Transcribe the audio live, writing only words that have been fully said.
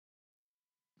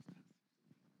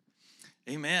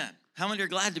Amen. How many are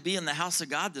glad to be in the house of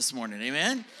God this morning?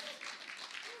 Amen.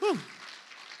 Whew.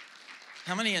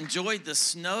 How many enjoyed the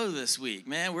snow this week?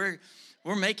 Man, we're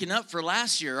making up for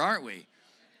last year, aren't we?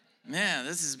 Man,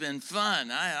 this has been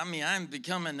fun. I'm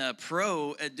becoming a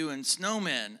pro at doing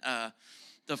snowmen.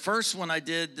 The first one I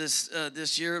did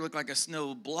this year looked like a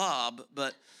snow blob,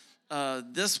 but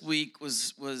this week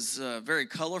was very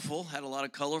colorful. Had a lot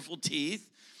of colorful teeth.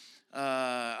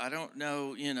 I don't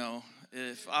know,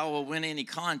 if I will win any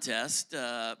contest,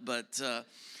 but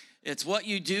it's what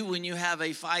you do when you have a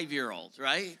 5-year-old,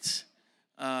 right?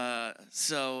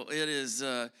 So it is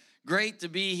great to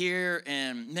be here,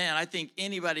 and man, I think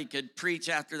anybody could preach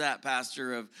after that,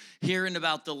 Pastor, of hearing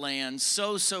about the land.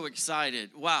 So excited!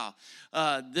 Wow,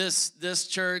 this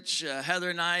church, Heather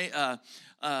and I,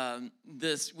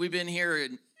 we've been here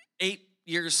in 8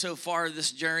 years so far,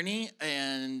 this journey,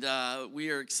 and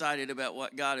we are excited about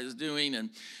what God is doing,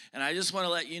 and I just want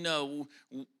to let you know,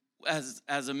 as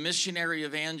a missionary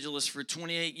evangelist for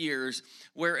 28 years,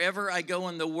 wherever I go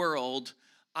in the world,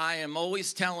 I am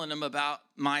always telling them about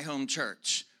my home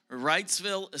church,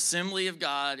 Wrightsville Assembly of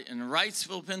God in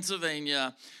Wrightsville,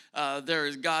 Pennsylvania.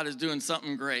 God is doing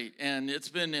something great, and it's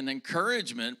been an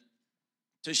encouragement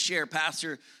to share,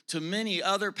 Pastor, to many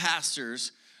other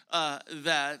pastors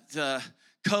that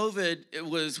COVID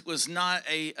was not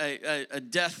a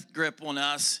death grip on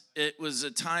us. It was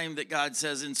a time that God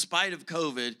says, in spite of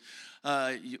COVID,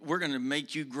 we're going to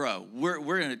make you grow. We're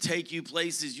going to take you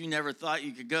places you never thought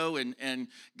you could go. And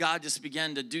God just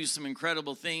began to do some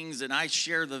incredible things. And I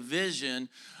share the vision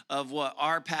of what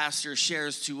our pastor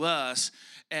shares to us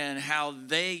and how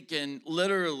they can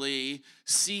literally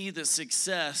see the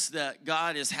success that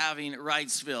God is having at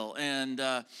Wrightsville. And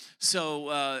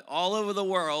so all over the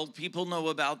world, people know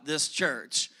about this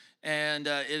church. And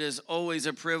it is always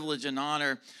a privilege and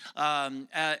honor.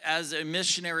 As a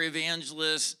missionary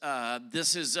evangelist,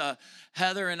 this is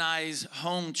Heather and I's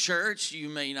home church. You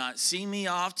may not see me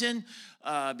often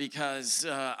because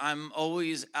I'm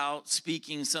always out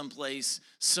speaking someplace,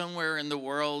 somewhere in the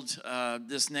world.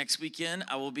 This next weekend,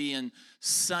 I will be in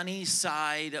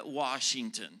Sunnyside,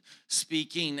 Washington,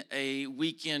 speaking a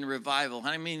weekend revival.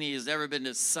 How many has ever been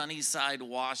to Sunnyside,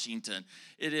 Washington?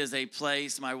 It is a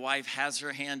place, my wife has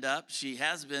her hand up. She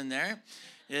has been there.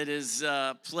 It is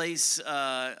a place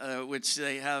which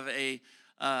they have a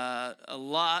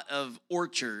lot of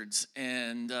orchards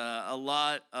and a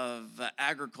lot of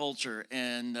agriculture,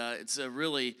 and it's a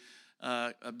really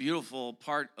a beautiful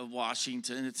part of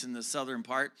Washington. It's in the southern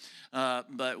part,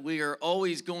 but we are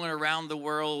always going around the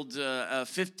world.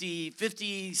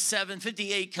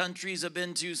 58 countries I've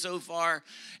been to so far,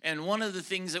 and one of the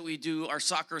things that we do, our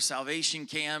soccer salvation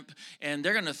camp, and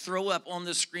they're going to throw up on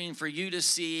the screen for you to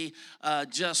see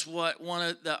just what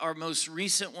our most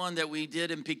recent one that we did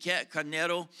in Piquet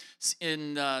Carneiro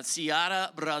in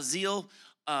Ceará, Brazil.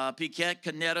 Piquet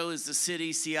Carneiro is the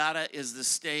city, Ceará is the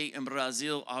state, and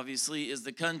Brazil obviously is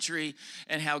the country,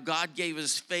 and how God gave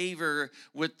us favor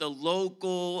with the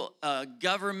local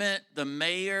government, the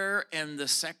mayor, and the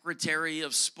secretary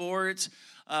of sports.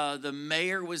 The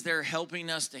mayor was there helping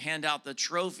us to hand out the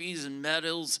trophies and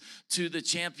medals to the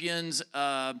champions.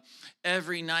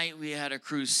 Every night we had a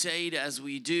crusade, as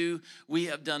we do. We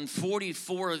have done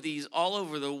 44 of these all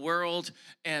over the world,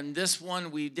 and this one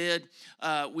we did.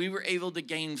 We were able to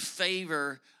gain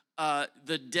favor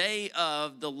the day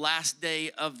of the last day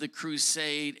of the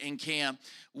crusade in camp.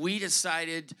 We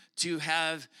decided to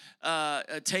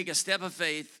take a step of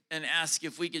faith and ask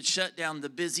if we could shut down the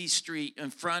busy street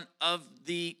in front of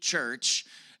the church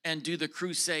and do the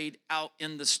crusade out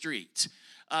in the street.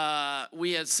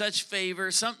 We had such favor,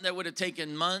 something that would have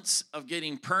taken months of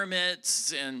getting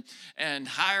permits and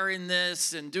hiring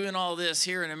this and doing all this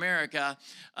here in America.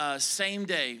 Same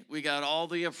day, we got all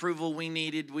the approval we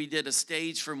needed. We did a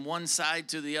stage from one side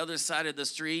to the other side of the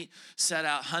street, set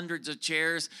out hundreds of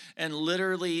chairs, and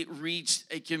literally reached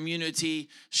a community,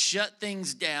 shut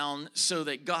things down so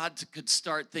that God could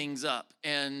start things up.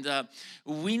 And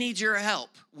we need your help.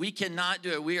 We cannot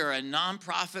do it. We are a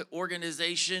nonprofit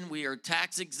organization. We are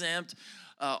tax exempt.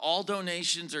 All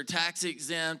donations are tax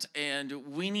exempt,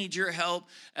 and we need your help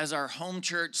as our home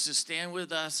church to stand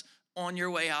with us. On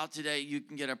your way out today, you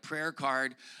can get a prayer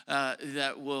card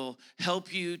that will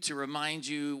help you, to remind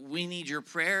you we need your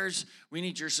prayers, we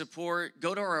need your support.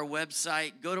 Go to our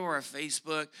website, go to our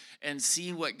Facebook, and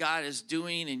see what God is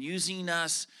doing and using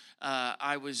us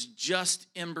I was just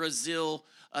in Brazil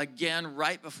again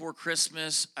right before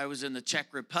Christmas. I was in the Czech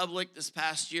Republic this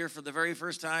past year for the very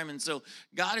first time. And so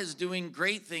God is doing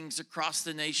great things across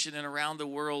the nation and around the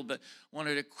world. But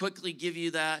wanted to quickly give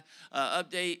you that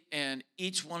update. And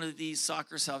each one of these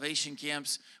soccer salvation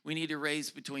camps, we need to raise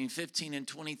between $15,000 and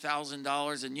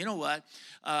 $20,000. And you know what?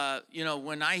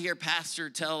 When I hear pastor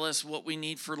tell us what we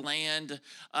need for land,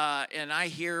 and I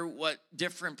hear what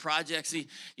different projects,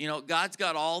 God's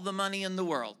got all the money in the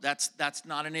world. That's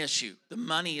not an issue. The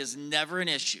money is never an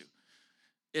issue.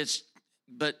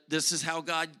 But this is how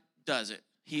God does it.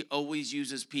 He always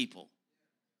uses people.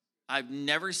 I've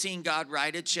never seen God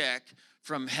write a check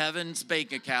from heaven's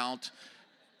bank account,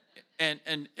 and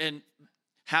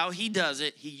how he does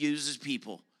it, he uses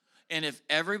people. And if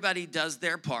everybody does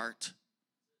their part,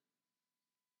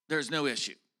 there's no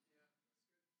issue.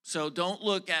 So don't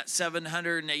look at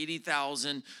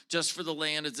 $780,000 just for the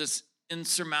land as this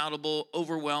insurmountable,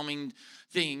 overwhelming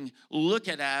thing. Look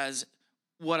at it as,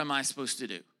 what am I supposed to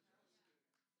do?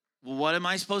 What am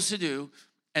I supposed to do?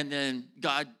 And then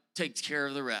God takes care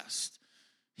of the rest.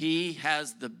 He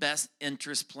has the best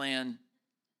interest plan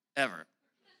ever.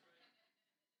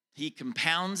 He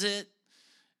compounds it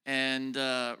and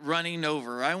running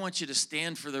over. I want you to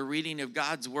stand for the reading of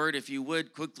God's word. If you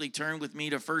would, quickly turn with me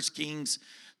to 1 Kings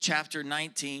chapter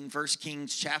 19. 1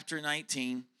 Kings chapter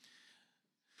 19.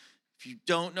 If you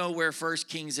don't know where 1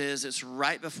 Kings is, it's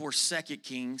right before 2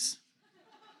 Kings.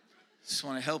 Just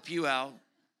want to help you out.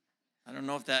 I don't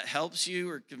know if that helps you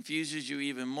or confuses you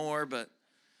even more, but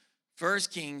 1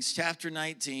 Kings chapter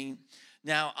 19.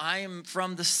 Now, I am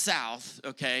from the South,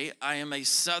 okay? I am a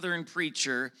Southern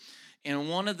preacher, and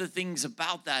one of the things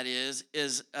about that is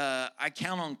I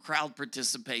count on crowd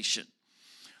participation.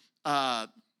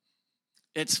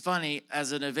 It's funny,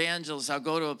 as an evangelist, I'll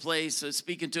go to a place,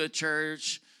 speaking to a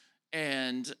church,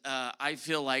 and I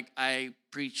feel like I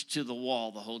preached to the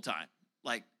wall the whole time.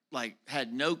 Like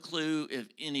had no clue if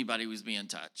anybody was being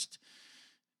touched.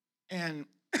 And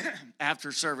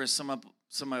after service,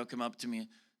 somebody will come up to me.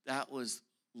 That was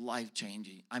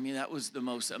life-changing. I mean, that was the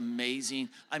most amazing.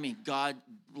 I mean, God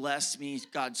blessed me.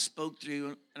 God spoke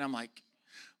through. And I'm like,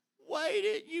 why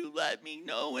didn't you let me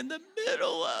know in the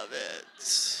middle of it?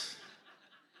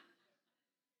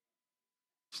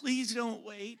 Please don't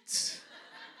wait.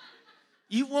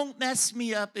 You won't mess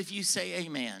me up if you say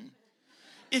amen.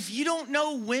 If you don't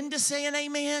know when to say an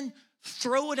amen,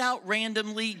 throw it out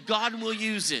randomly. God will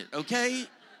use it, okay?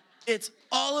 It's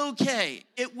all okay.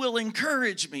 It will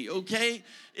encourage me, okay?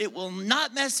 It will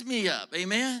not mess me up,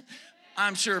 amen?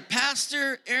 I'm sure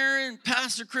Pastor Aaron,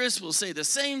 Pastor Chris will say the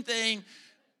same thing.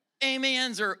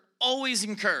 Amens are always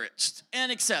encouraged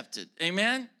and accepted,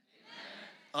 amen? Amen.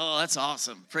 Oh, that's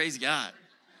awesome. Praise God.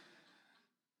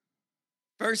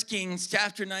 1 Kings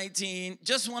chapter 19.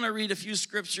 Just want to read a few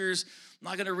scriptures. I'm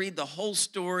not going to read the whole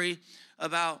story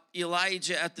about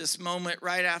Elijah at this moment,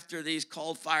 right after he's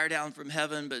called fire down from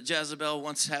heaven, but Jezebel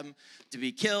wants him to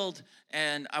be killed.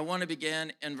 And I want to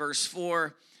begin in verse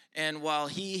 4. And while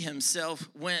he himself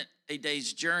went a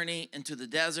day's journey into the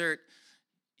desert,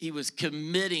 he was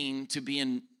committing to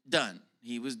being done.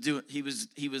 He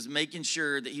was making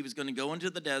sure that he was going to go into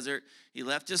the desert. He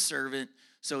left his servant,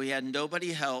 so he had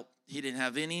nobody help. He didn't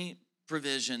have any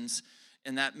provisions,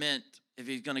 and that meant if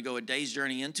he's going to go a day's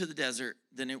journey into the desert,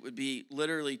 then it would be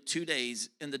literally 2 days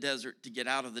in the desert to get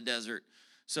out of the desert.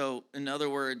 So, in other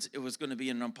words, it was going to be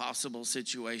an impossible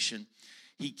situation.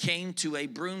 He came to a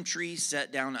broom tree,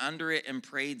 sat down under it, and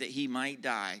prayed that he might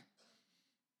die.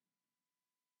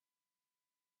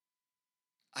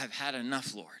 I've had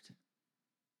enough, Lord,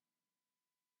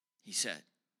 he said.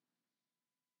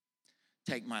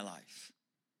 Take my life.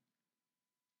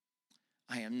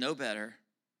 I am no better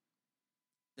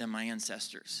than my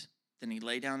ancestors. Then he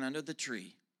lay down under the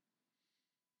tree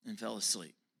and fell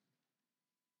asleep.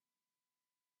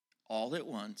 All at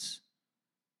once,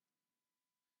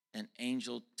 an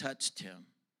angel touched him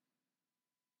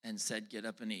and said, get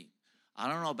up and eat. I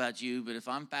don't know about you, but if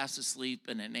I'm fast asleep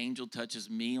and an angel touches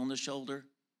me on the shoulder,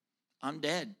 I'm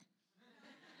dead.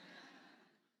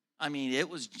 I mean, it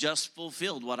was just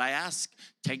fulfilled what I asked.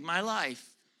 Take my life.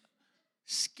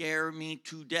 Scare me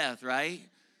to death, right?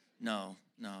 No,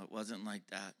 it wasn't like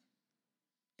that.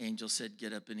 Angel said,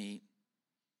 get up and eat.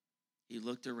 He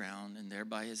looked around, and there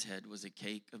by his head was a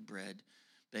cake of bread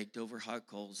baked over hot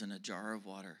coals and a jar of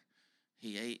water.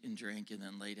 He ate and drank and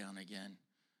then lay down again.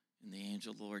 And the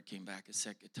angel of the Lord came back a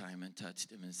second time and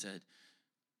touched him and said,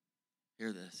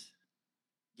 hear this,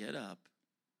 get up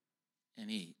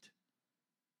and eat,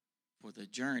 for the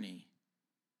journey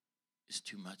is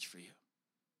too much for you.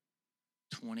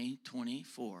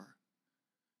 2024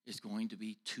 is going to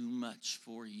be too much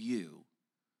for you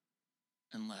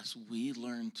unless we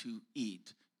learn to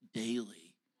eat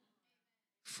daily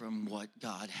from what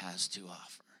God has to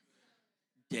offer.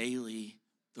 Daily,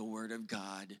 the Word of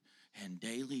God and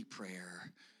daily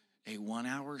prayer. A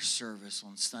 1-hour service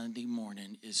on Sunday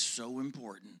morning is so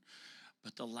important.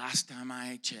 But the last time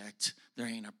I checked, there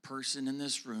ain't a person in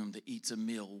this room that eats a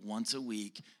meal once a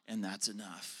week, and that's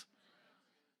enough.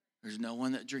 There's no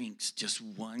one that drinks just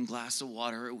 1 glass of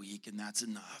water a week, and that's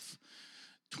enough.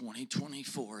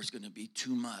 2024 is going to be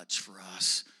too much for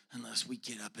us unless we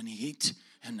get up and eat.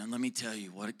 And then let me tell you,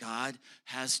 what God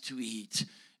has to eat,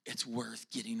 it's worth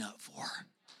getting up for.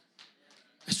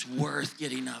 It's worth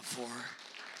getting up for.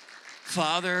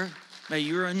 Father, may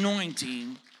your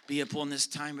anointing be upon this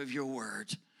time of your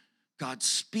word. God,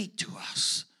 speak to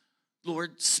us.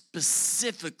 Lord,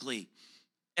 specifically,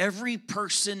 every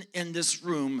person in this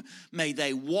room, may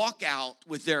they walk out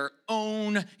with their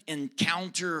own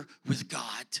encounter with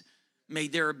God. May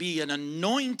there be an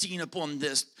anointing upon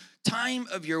this time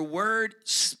of your word.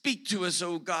 Speak to us,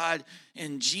 oh God,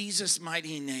 in Jesus'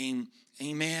 mighty name.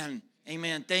 Amen.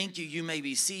 Amen. Thank you. You may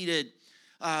be seated.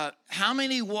 How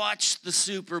many watched the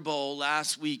Super Bowl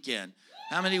last weekend?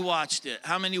 How many watched it?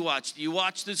 How many watched it? You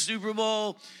watched the Super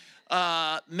Bowl?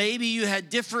 Maybe you had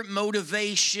different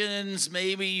motivations.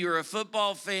 Maybe you're a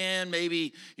football fan.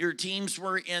 Maybe your teams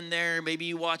were in there. Maybe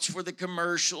you watched for the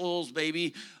commercials.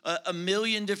 Maybe a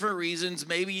million different reasons.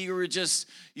 Maybe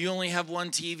you only have one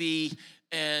TV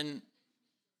and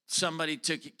somebody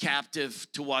took it captive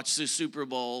to watch the Super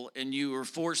Bowl and you were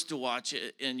forced to watch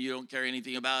it and you don't care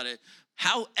anything about it.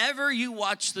 However you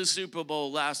watched the Super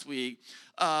Bowl last week,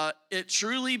 it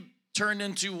truly turned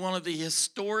into one of the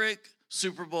historic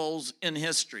Super Bowls in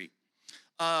history.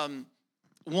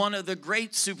 One of the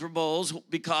great Super Bowls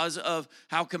because of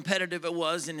how competitive it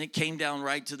was, and it came down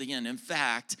right to the end. In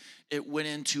fact, it went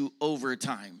into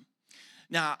overtime.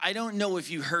 Now, I don't know if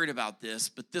you heard about this,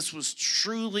 but this was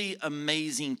truly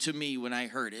amazing to me when I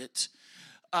heard it.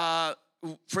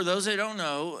 For those that don't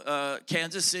know,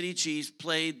 Kansas City Chiefs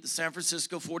played the San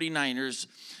Francisco 49ers,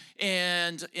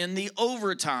 and in the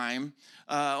overtime,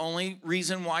 only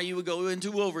reason why you would go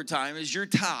into overtime is you're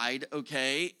tied,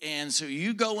 okay? And so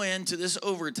you go into this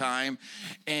overtime,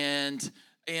 and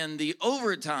in the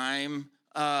overtime,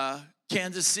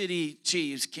 Kansas City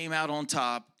Chiefs came out on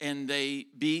top, and they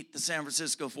beat the San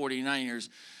Francisco 49ers.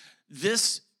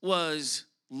 This was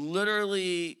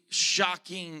literally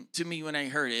shocking to me when I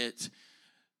heard it.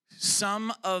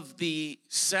 Some of the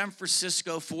San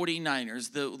Francisco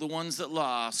 49ers, the ones that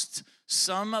lost,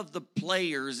 some of the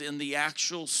players in the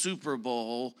actual Super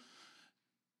Bowl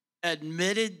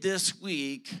admitted this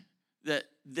week that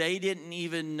they didn't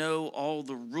even know all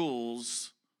the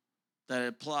rules that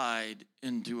applied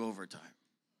into overtime.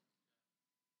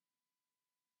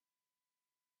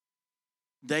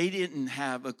 They didn't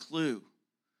have a clue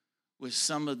with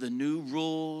some of the new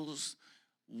rules,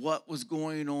 what was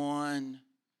going on.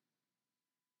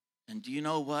 And do you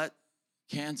know what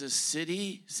Kansas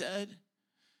City said?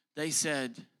 They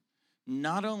said,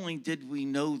 not only did we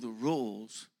know the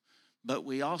rules, but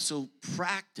we also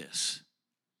practice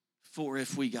for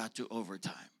if we got to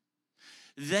overtime.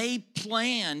 They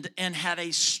planned and had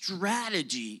a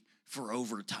strategy for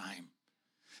overtime.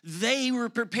 They were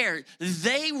prepared.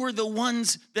 They were the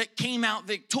ones that came out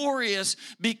victorious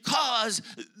because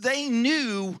they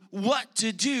knew what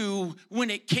to do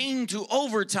when it came to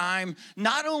overtime.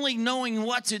 Not only knowing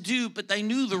what to do, but they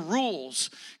knew the rules.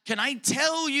 Can I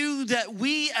tell you that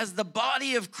we as the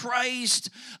body of Christ,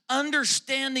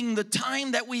 understanding the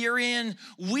time that we are in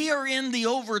the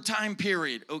overtime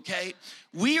period, okay?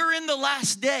 We are in the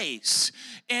last days,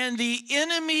 and the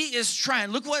enemy is trying.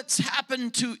 Look what's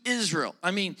happened to Israel.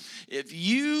 I mean, if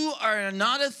you are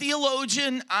not a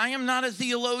theologian, I am not a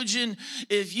theologian.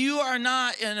 If you are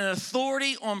not an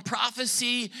authority on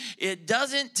prophecy, it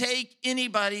doesn't take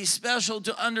anybody special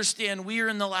to understand we are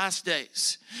in the last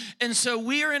days. And so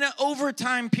we are in an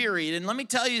overtime period. And let me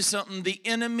tell you something, the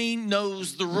enemy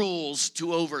knows the rules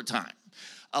to overtime.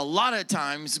 A lot of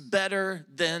times better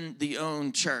than the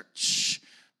own church.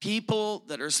 People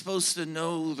that are supposed to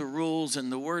know the rules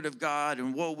and the Word of God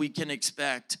and what we can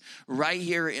expect right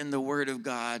here in the Word of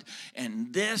God.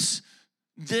 And this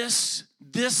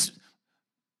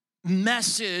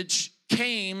message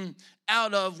came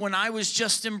out of when I was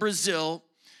just in Brazil.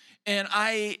 And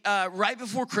I, right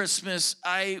before Christmas,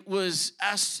 I was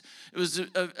asked, it was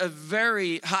a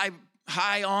very high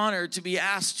high honor to be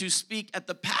asked to speak at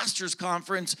the pastors'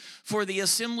 conference for the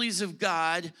Assemblies of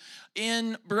God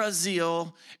in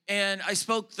Brazil. And I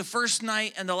spoke the first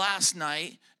night and the last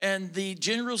night. And the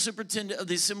general superintendent of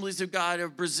the Assemblies of God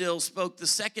of Brazil spoke the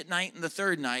second night and the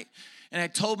third night. And I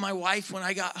told my wife when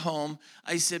I got home,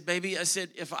 I said, baby,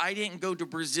 if I didn't go to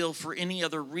Brazil for any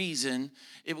other reason,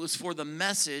 it was for the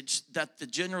message that the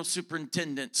general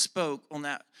superintendent spoke on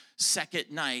that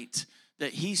second night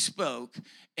that he spoke.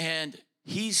 And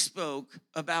he spoke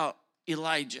about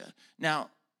Elijah. Now,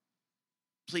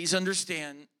 please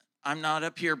understand, I'm not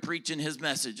up here preaching his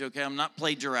message, okay? I'm not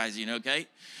plagiarizing, okay?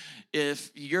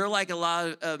 If you're like a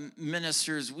lot of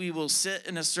ministers, we will sit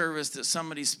in a service that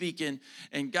somebody's speaking,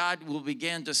 and God will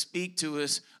begin to speak to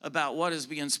us about what is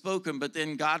being spoken, but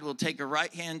then God will take a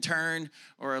right-hand turn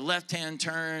or a left-hand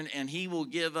turn, and he will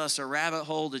give us a rabbit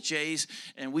hole to chase,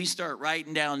 and we start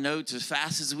writing down notes as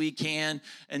fast as we can,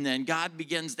 and then God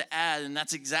begins to add, and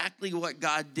that's exactly what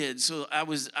God did. So I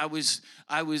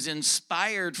was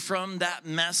inspired from that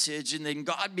message, and then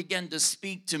God began to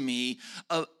speak to me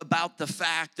about the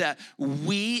fact that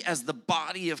we as the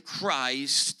body of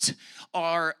Christ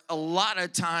are a lot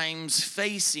of times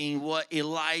facing what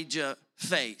Elijah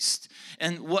faced.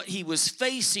 And what he was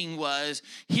facing was,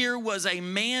 here was a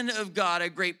man of God, a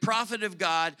great prophet of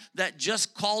God that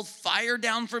just called fire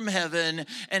down from heaven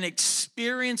and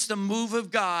experienced a move of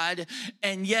God.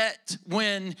 And yet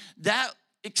when that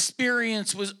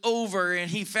experience was over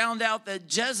and he found out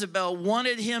that Jezebel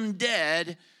wanted him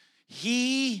dead,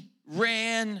 he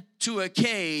ran to a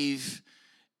cave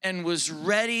and was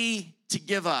ready to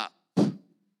give up.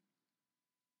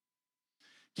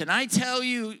 Can I tell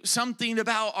you something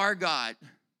about our God?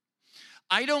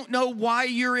 I don't know why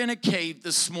you're in a cave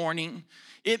this morning.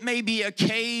 It may be a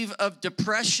cave of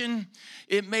depression.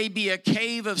 It may be a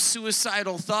cave of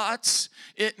suicidal thoughts.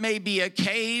 It may be a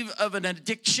cave of an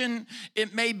addiction.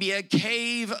 It may be a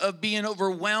cave of being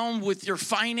overwhelmed with your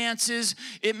finances.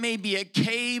 It may be a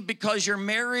cave because your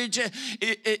marriage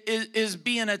is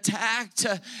being attacked.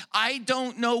 I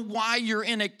don't know why you're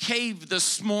in a cave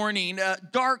this morning, a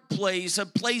dark place, a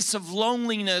place of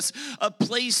loneliness, a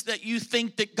place that you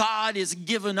think that God has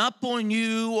given up on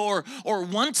you or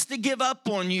wants to give up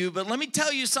on you. But let me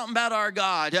tell you something about our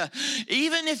God.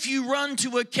 Even if you run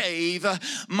to a cave,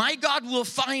 my God will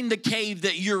find the cave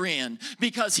that you're in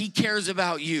because he cares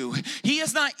about you. He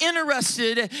is not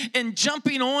interested in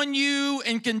jumping on you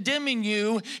and condemning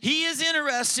you. He is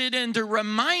interested in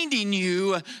reminding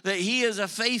you that he is a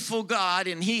faithful God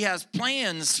and he has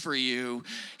plans for you.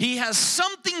 He has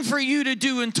something for you to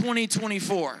do in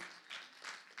 2024.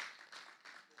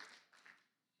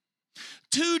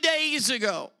 2 days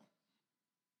ago,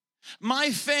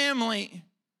 my family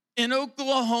in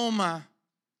Oklahoma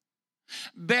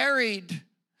buried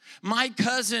my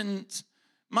cousin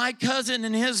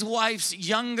and his wife's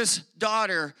youngest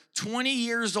daughter, 20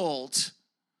 years old,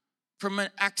 from an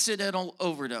accidental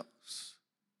overdose.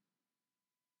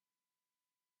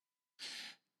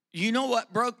 You know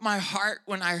what broke my heart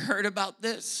when I heard about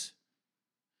this?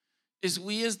 Is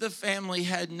we as the family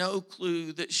had no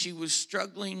clue that she was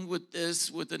struggling with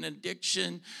this, with an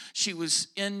addiction. She was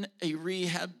in a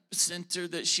rehab center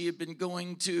that she had been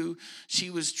going to.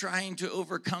 She was trying to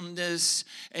overcome this,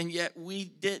 and yet we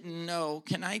didn't know.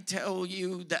 Can I tell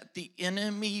you that the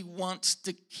enemy wants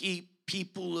to keep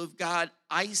people of God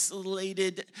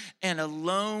isolated and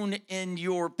alone in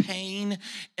your pain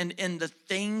and in the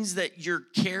things that you're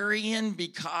carrying,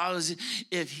 because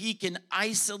if he can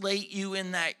isolate you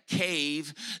in that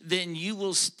cave, then you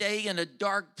will stay in a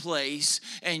dark place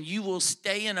and you will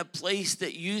stay in a place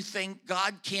that you think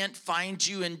God can't find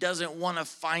you and doesn't want to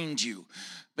find you.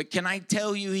 But can I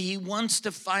tell you, he wants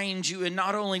to find you, and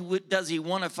not only does he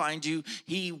want to find you,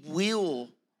 he will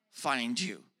find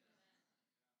you.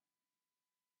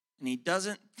 And he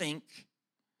doesn't think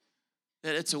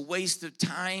that it's a waste of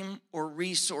time or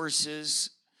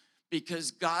resources, because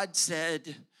God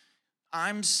said,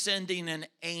 I'm sending an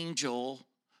angel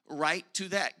right to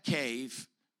that cave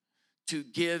to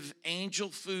give angel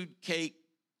food cake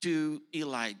to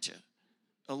Elijah,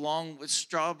 along with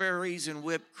strawberries and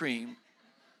whipped cream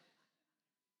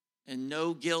and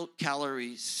no guilt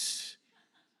calories.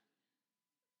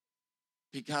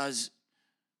 Because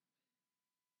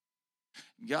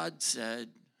God said,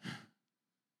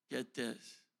 get this,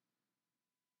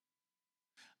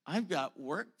 I've got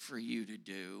work for you to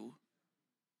do.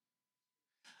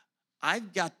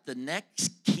 I've got the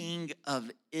next king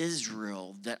of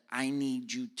Israel that I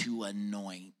need you to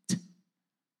anoint.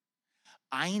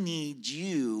 I need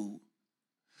you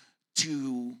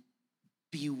to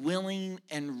be willing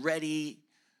and ready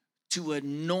to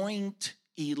anoint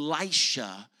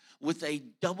Elisha with a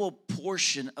double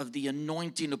portion of the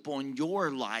anointing upon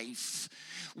your life.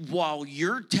 While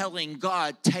you're telling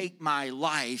God, take my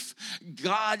life,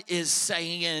 God is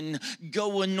saying,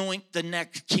 go anoint the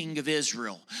next king of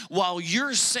Israel. While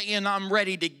you're saying, I'm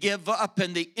ready to give up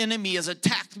and the enemy has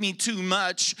attacked me too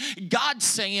much, God's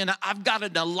saying, I've got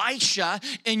an Elisha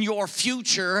in your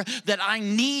future that I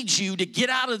need you to get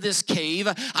out of this cave.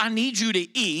 I need you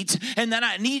to eat, and then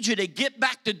I need you to get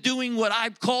back to doing what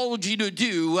I've called you to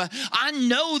do. I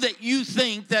know that you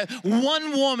think that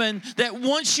one woman that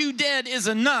wants you dead is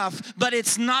enough, but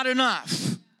it's not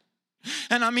enough.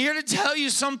 And I'm here to tell you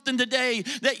something today,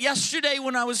 that yesterday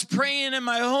when I was praying in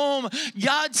my home,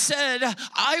 God said,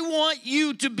 I want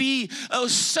you to be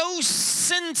so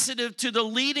sensitive to the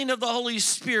leading of the Holy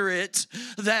Spirit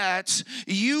that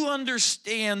you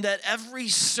understand that every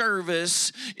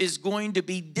service is going to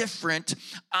be different.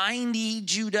 I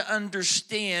need you to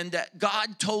understand that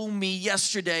God told me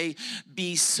yesterday,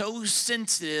 be so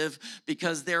sensitive,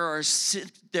 because there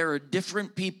are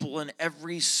different people in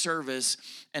every service,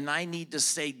 and I need to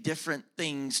say different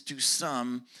things to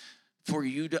some for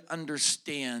you to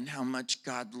understand how much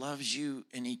God loves you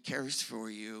and He cares for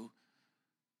you,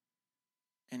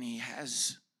 and He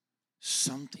has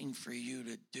something for you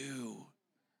to do.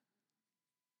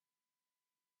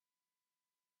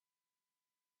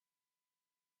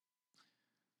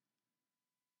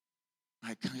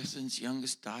 My cousin's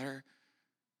youngest daughter, her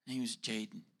name is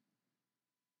Jaden.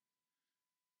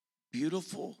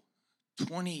 Beautiful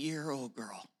 20-year-old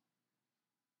girl.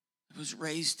 Was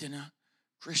raised in a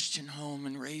Christian home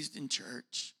and raised in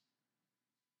church.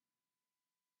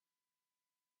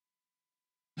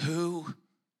 Who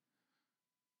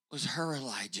was her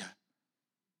Elijah?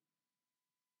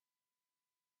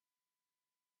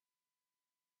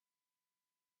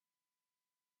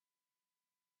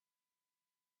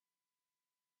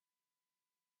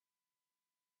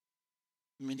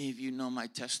 Many of you know my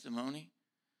testimony.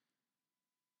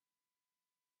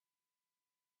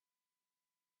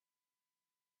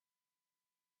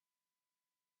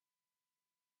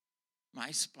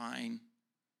 My spine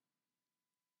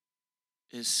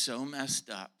is so messed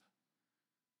up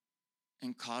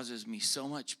and causes me so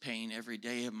much pain every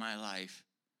day of my life.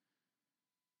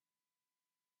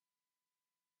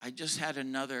 I just had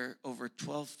another over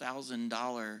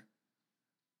 $12,000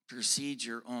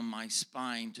 procedure on my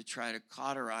spine to try to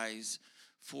cauterize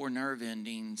 4 nerve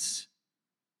endings.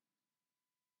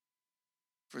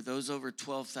 For those over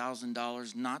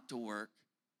 $12,000 not to work,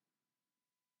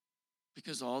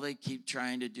 because all they keep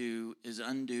trying to do is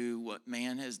undo what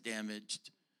man has damaged.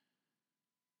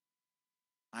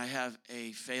 I have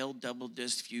a failed double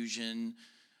disc fusion.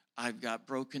 I've got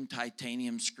broken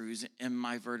titanium screws in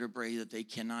my vertebrae that they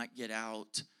cannot get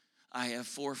out. I have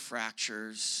 4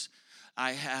 fractures.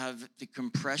 I have the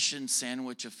compression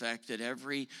sandwich effect at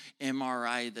every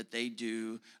MRI that they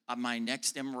do. My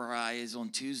next MRI is on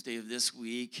Tuesday of this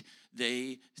week.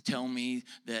 They tell me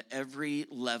that every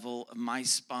level of my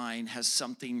spine has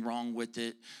something wrong with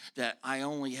it, that I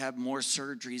only have more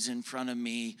surgeries in front of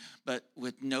me, but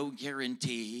with no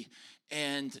guarantee.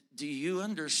 And do you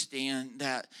understand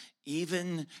that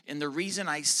even, and the reason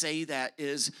I say that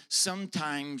is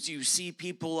sometimes you see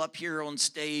people up here on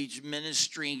stage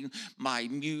ministering by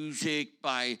music,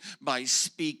 by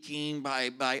speaking,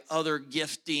 by other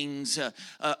giftings,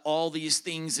 all these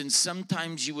things, and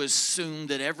sometimes you assume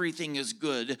that everything is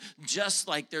good, just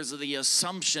like there's the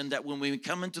assumption that when we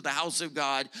come into the house of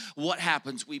God, what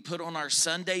happens? We put on our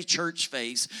Sunday church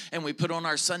face, and we put on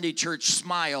our Sunday church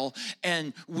smile,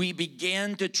 and we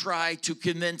began to try to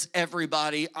convince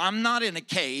everybody, I'm not in a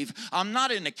cave. I'm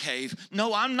not in a cave.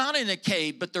 No, I'm not in a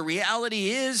cave. But the reality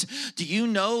is, do you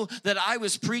know that I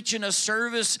was preaching a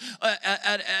service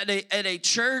at a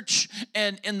church,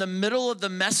 and in the middle of the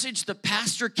message, the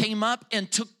pastor came up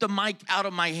and took the mic out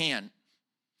of my hand.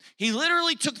 He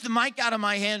literally took the mic out of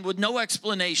my hand with no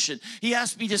explanation. He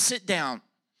asked me to sit down.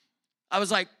 I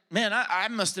was like, man, I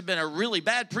must have been a really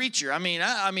bad preacher. I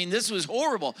mean, this was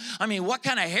horrible. I mean, what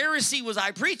kind of heresy was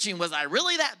I preaching? Was I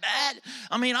really that bad?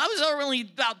 I mean, I was only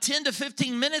about 10 to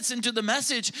 15 minutes into the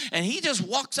message, and he just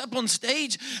walks up on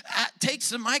stage, takes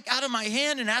the mic out of my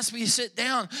hand, and asks me to sit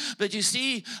down. But you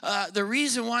see, the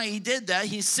reason why he did that,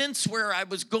 he sensed where I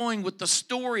was going with the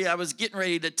story I was getting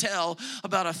ready to tell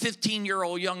about a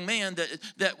 15-year-old young man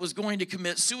that was going to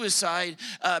commit suicide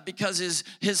because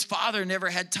his father never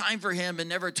had time for him and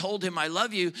never told him I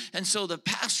love you. And so the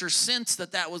pastor sensed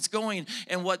that was going.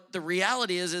 And what the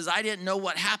reality is I didn't know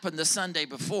what happened the Sunday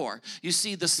before. You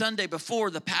see, the Sunday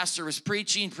before, the pastor was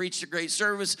preached a great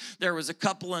service. There was a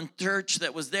couple in church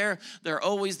that was there. They're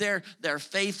always there. They're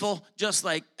faithful, just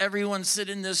like everyone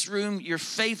sitting in this room. You're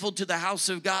faithful to the house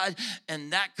of God.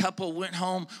 And that couple went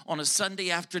home on a Sunday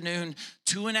afternoon,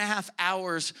 2.5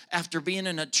 hours after being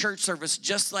in a church service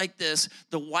just like this.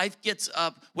 The wife gets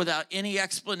up without any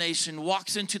explanation,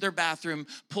 walks into their bathroom,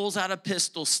 pulls out a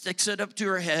pistol, sticks it up to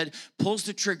her head, pulls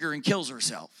the trigger, and kills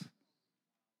herself.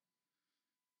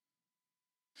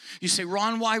 You say,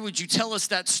 Ron, why would you tell us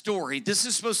that story? This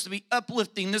is supposed to be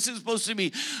uplifting. This is supposed to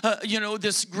be,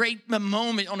 this great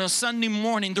moment on a Sunday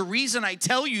morning. The reason I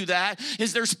tell you that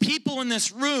is there's people in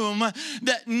this room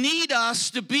that need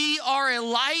us to be our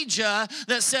Elijah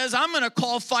that says, I'm going to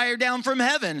call fire down from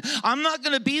heaven. I'm not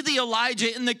going to be the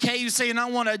Elijah in the cave saying, I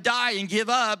want to die and give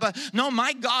up. No,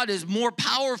 my God is more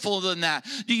powerful than that.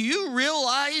 Do you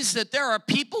realize that there are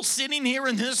people sitting here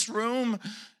in this room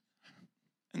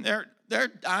and they're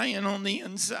dying on the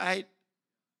inside?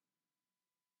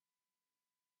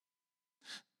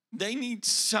 They need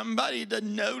somebody to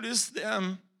notice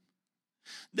them.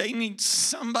 They need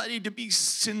somebody to be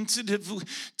sensitive,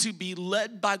 to be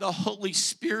led by the Holy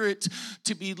Spirit,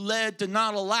 to be led, to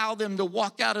not allow them to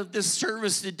walk out of this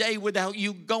service today without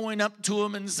you going up to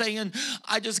them and saying,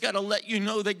 I just got to let you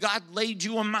know that God laid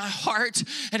you on my heart,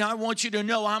 and I want you to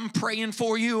know I'm praying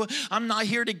for you. I'm not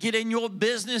here to get in your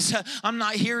business. I'm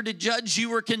not here to judge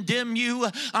you or condemn you.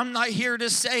 I'm not here to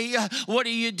say, what are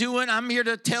you doing? I'm here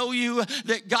to tell you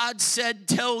that God said,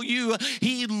 tell you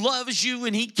He loves you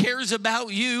and He cares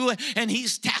about you. And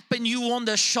He's tapping you on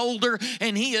the shoulder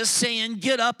and He is saying,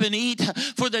 get up and eat,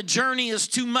 for the journey is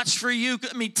too much for you.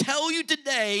 Let me tell you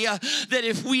today that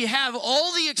if we have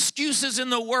all the excuses in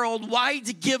the world why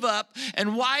to give up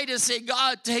and why to say,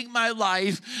 God, take my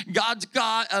life, God's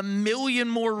got a million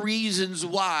more reasons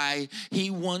why He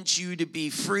wants you to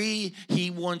be free. He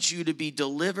wants you to be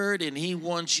delivered, and He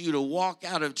wants you to walk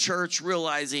out of church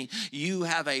realizing you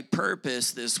have a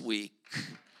purpose this week.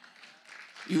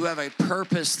 You have a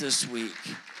purpose this week.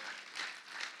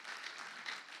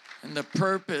 And the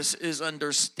purpose is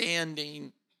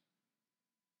understanding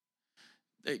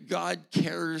that God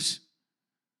cares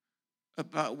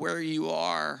about where you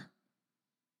are.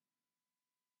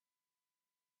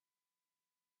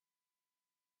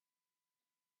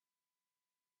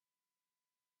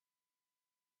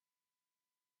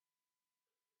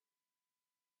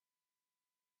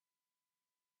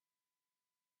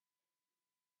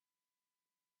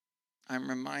 I'm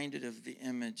reminded of the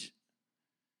image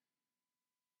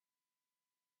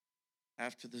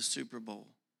after the Super Bowl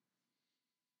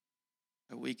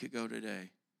a week ago today,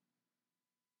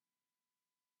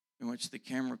 in which the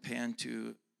camera panned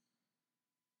to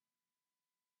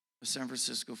the San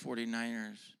Francisco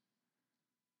 49ers.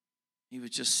 He was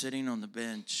just sitting on the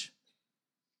bench.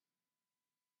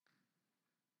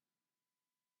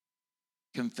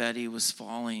 Confetti was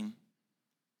falling.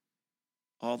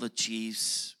 All the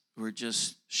Chiefs were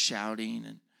just shouting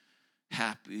and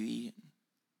happy.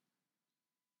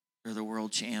 They're the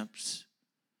world champs.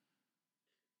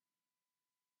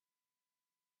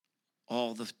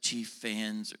 All the Chief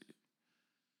fans are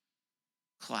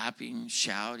clapping,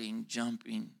 shouting,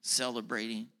 jumping,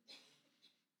 celebrating.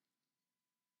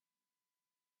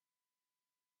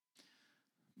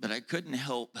 But I couldn't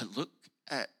help but look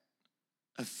at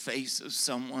a face of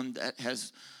someone that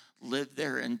has lived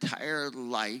their entire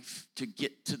life to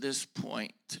get to this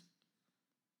point,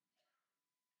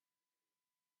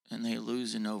 and they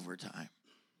lose in overtime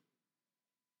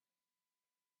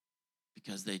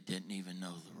because they didn't even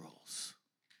know the rules.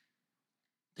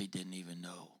 They didn't even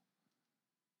know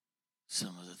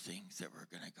some of the things that were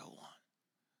going to go on.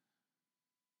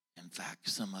 In fact,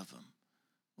 some of them,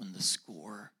 when the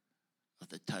score of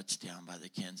the touchdown by the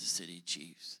Kansas City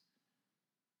Chiefs,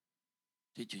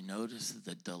 did you notice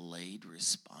the delayed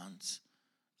response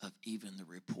of even the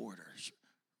reporters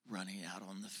running out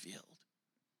on the field?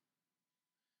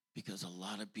 Because a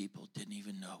lot of people didn't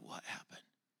even know what happened,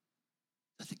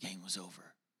 that the game was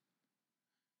over.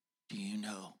 Do you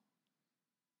know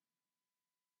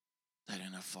that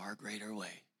in a far greater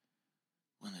way,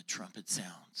 when the trumpet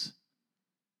sounds,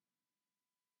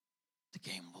 the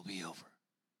game will be over?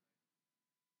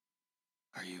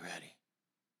 Are you ready?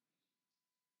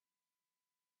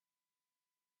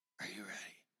 Are you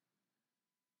ready?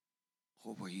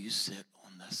 Or will you sit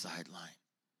on the sideline,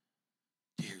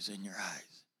 tears in your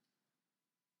eyes,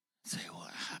 and say, what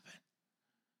happened?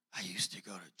 I used to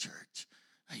go to church.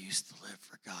 I used to live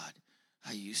for God.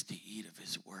 I used to eat of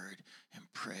His word and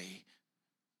pray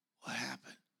What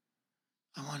happened?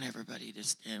 I want everybody to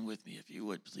stand with me, if you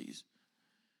would, please.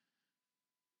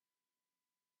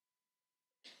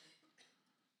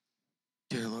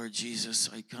 Dear Lord Jesus,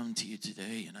 I come to you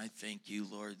today, and I thank you,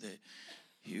 Lord, that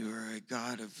you are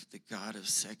the God of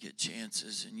second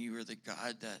chances, and you are the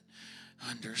God that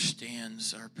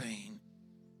understands our pain.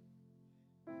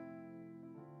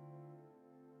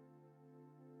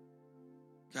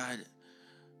 God,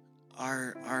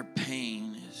 our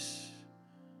pain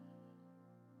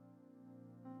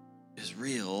is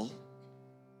real,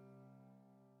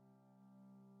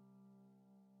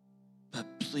 but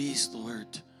please, Lord,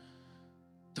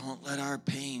 don't let our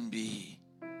pain be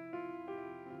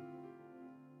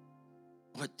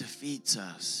what defeats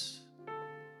us.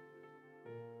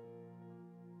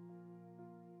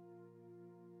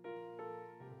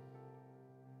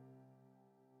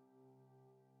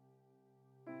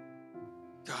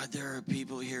 God, there are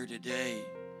people here today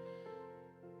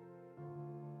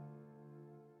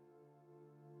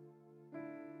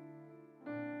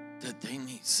that they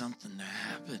need something to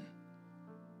happen.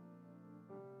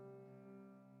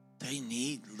 They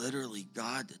need literally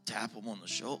God to tap them on the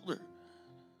shoulder.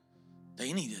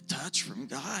 They need a touch from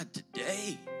God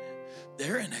today.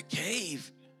 They're in a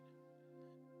cave.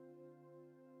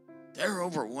 They're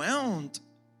overwhelmed.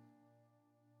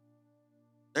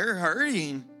 They're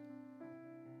hurting.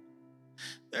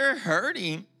 They're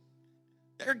hurting.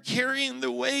 They're carrying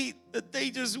the weight that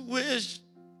they just wish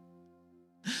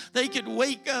they could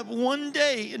wake up one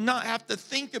day and not have to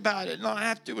think about it, not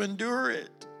have to endure it.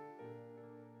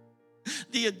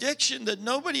 The addiction that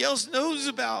nobody else knows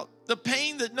about, the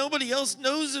pain that nobody else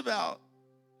knows about,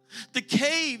 the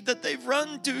cave that they've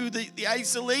run to, the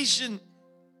isolation.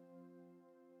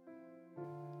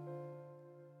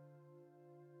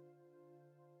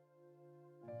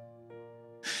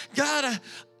 God,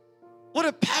 what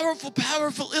a powerful,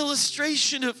 powerful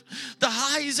illustration of the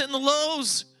highs and the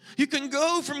lows. You can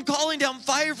go from calling down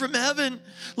fire from heaven,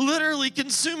 literally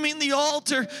consuming the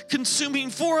altar, consuming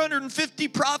 450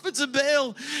 prophets of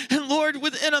Baal. And Lord,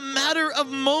 within a matter of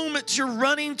moments, you're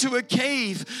running to a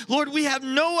cave. Lord, we have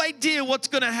no idea what's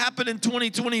going to happen in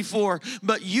 2024,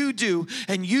 but you do.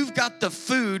 And you've got the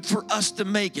food for us to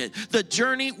make it. The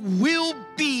journey will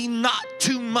be not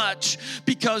too much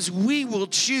because we will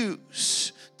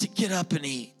choose to get up and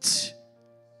eat.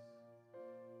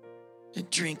 And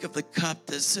drink of the cup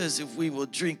that says if we will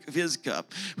drink of his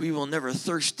cup, we will never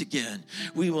thirst again.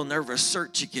 We will never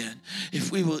search again.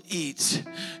 If we will eat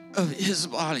of his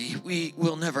body, we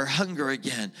will never hunger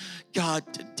again.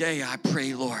 God, today I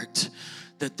pray, Lord,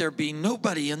 that there be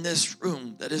nobody in this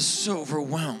room that is so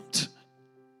overwhelmed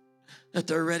that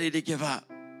they're ready to give up.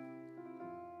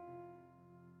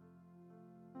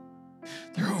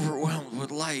 They're overwhelmed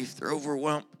with life. They're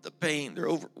overwhelmed with the pain. They're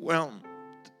overwhelmed.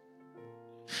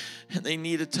 And they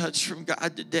need a touch from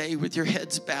God today with your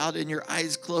heads bowed and your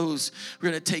eyes closed. We're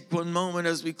going to take one moment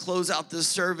as we close out this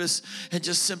service and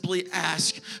just simply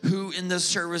ask who in this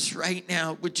service right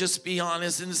now would just be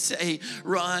honest and say,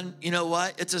 Ron, you know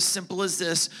what? It's as simple as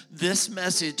this. This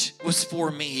message was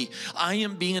for me. I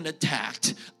am being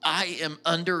attacked. I am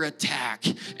under attack,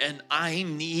 and I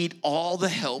need all the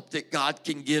help that God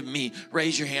can give me.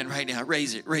 Raise your hand right now.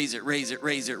 Raise it, raise it, raise it,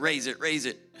 raise it, raise it, raise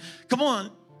it. Come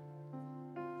on.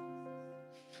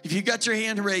 If you got your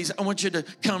hand raised, I want you to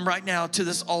come right now to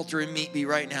this altar and meet me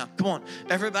right now. Come on.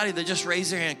 Everybody that just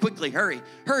raised their hand, quickly, hurry,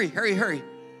 hurry, hurry, hurry.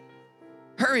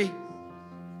 Hurry.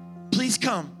 Please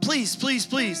come. Please, please,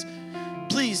 please.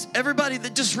 Please, everybody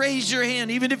that just raised your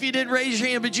hand, even if you didn't raise your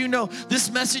hand, but you know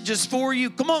this message is for you.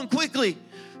 Come on, quickly.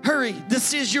 Hurry.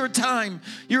 This is your time.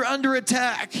 You're under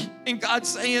attack. And God's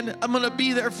saying, I'm going to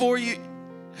be there for you.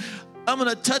 I'm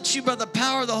going to touch you by the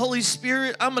power of the Holy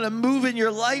Spirit. I'm going to move in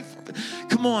your life.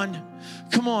 Come on.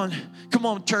 Come on. Come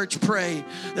on, church, pray.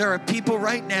 There are people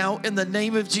right now in the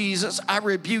name of Jesus. I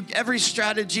rebuke every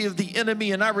strategy of the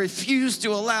enemy, and I refuse to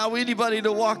allow anybody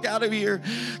to walk out of here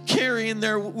carrying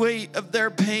their weight of their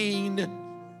pain.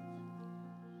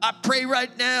 I pray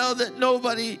right now that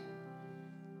nobody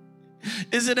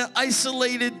is in an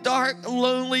isolated, dark,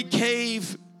 lonely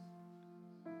cave.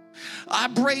 I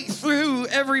break through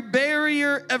every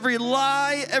barrier, every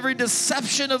lie, every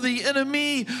deception of the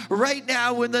enemy right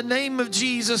now in the name of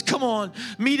Jesus. Come on,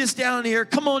 meet us down here.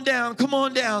 Come on down, come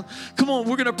on down. Come on,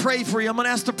 we're going to pray for you. I'm going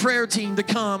to ask the prayer team to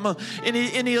come,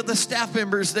 any of the staff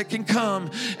members that can come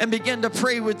and begin to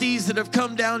pray with these that have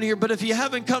come down here. But if you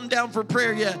haven't come down for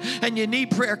prayer yet and you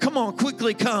need prayer, come on,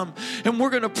 quickly come. And we're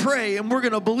going to pray and we're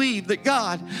going to believe that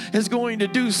God is going to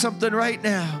do something right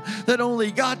now that only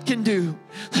God can do.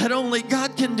 That only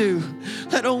God can do.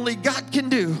 That only God can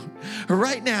do.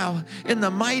 Right now, in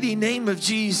the mighty name of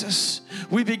Jesus,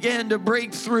 we began to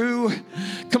break through.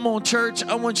 Come on, church.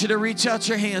 I want you to reach out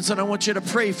your hands and I want you to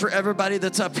pray for everybody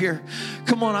that's up here.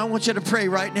 Come on, I want you to pray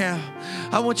right now.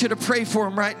 I want you to pray for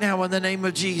them right now in the name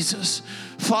of Jesus.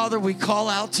 Father, we call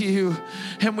out to you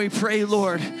and we pray,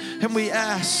 Lord, and we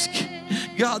ask,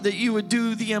 God, that you would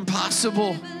do the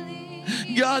impossible.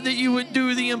 God, that you would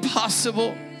do the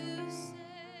impossible.